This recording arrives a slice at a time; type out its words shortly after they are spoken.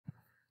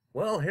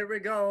Well, here we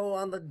go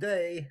on the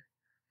day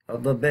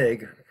of the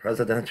big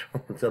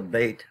presidential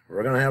debate.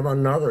 We're going to have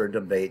another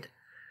debate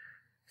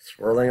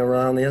swirling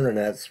around the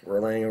internet,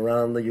 swirling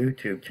around the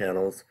YouTube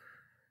channels.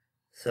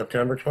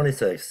 September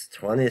 26,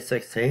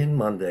 2016,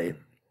 Monday.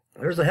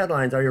 Here's the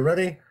headlines. Are you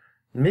ready?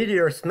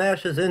 Meteor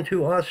smashes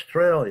into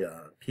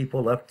Australia.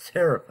 People left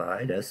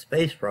terrified as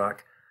space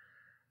rock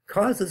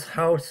causes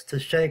house to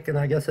shake, and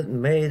I guess it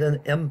made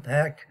an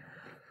impact.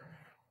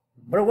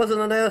 But it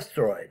wasn't an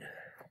asteroid.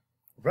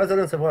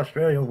 Residents of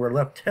Australia were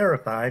left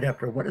terrified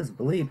after what is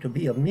believed to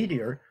be a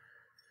meteor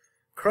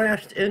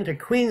crashed into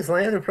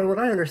Queensland, and from what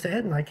I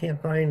understand, and I can't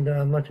find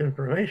much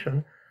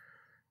information,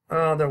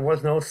 there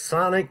was no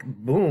sonic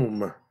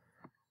boom.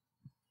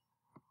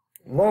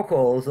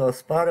 Locals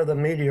spotted the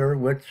meteor,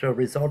 which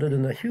resulted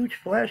in a huge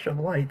flash of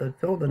light that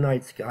filled the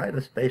night sky.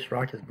 The space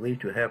rock is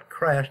believed to have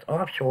crashed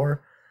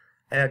offshore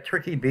at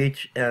Turkey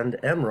Beach and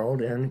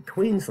Emerald in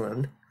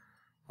Queensland,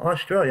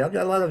 Australia. I've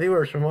got a lot of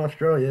viewers from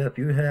Australia. If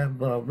you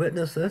have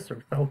witnessed this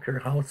or felt your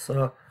house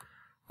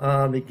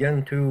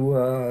begin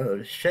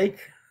to shake,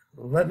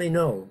 let me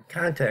know.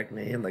 Contact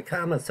me in the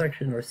comment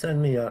section or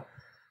send me a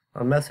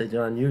message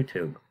on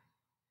YouTube.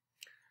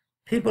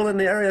 People in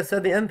the area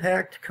said the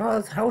impact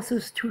caused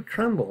houses to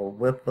tremble,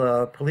 with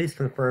police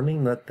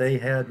confirming that they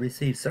had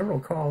received several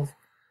calls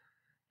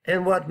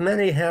in what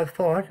many have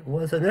thought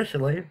was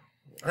initially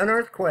an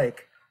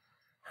earthquake.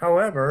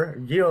 However,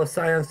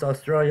 Geoscience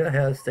Australia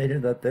has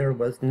stated that there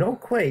was no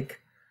quake,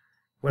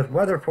 with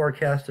weather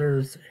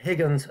forecasters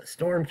Higgins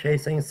Storm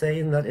Chasing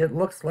saying that it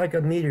looks like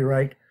a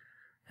meteorite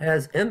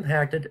has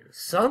impacted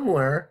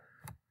somewhere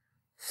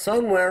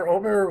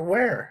over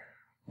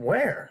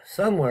where?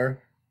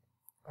 Somewhere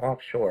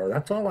offshore.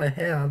 That's all I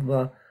have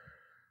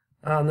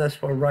on this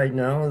for right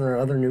now, and there are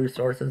other news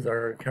sources that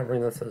are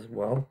covering this as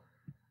well.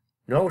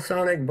 No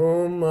sonic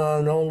boom,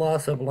 no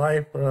loss of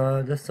life,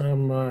 just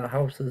some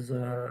houses,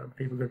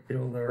 people could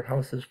feel their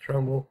houses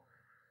tremble.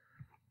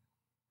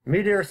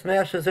 Meteor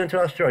smashes into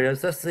Australia.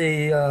 Is this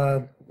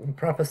the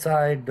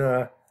prophesied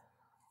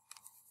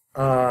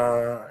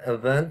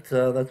event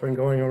that's been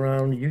going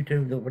around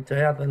YouTube to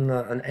happen,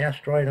 an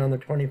asteroid on the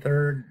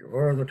 23rd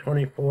or the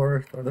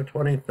 24th or the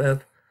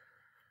 25th?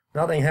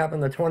 Nothing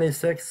happened the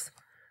 26th.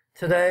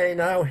 Today,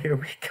 now here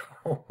we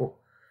go.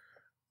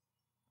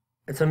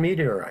 It's a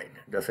meteorite.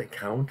 Does it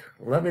count?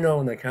 Let me know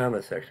in the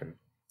comment section.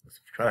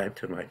 Subscribe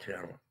to my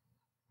channel.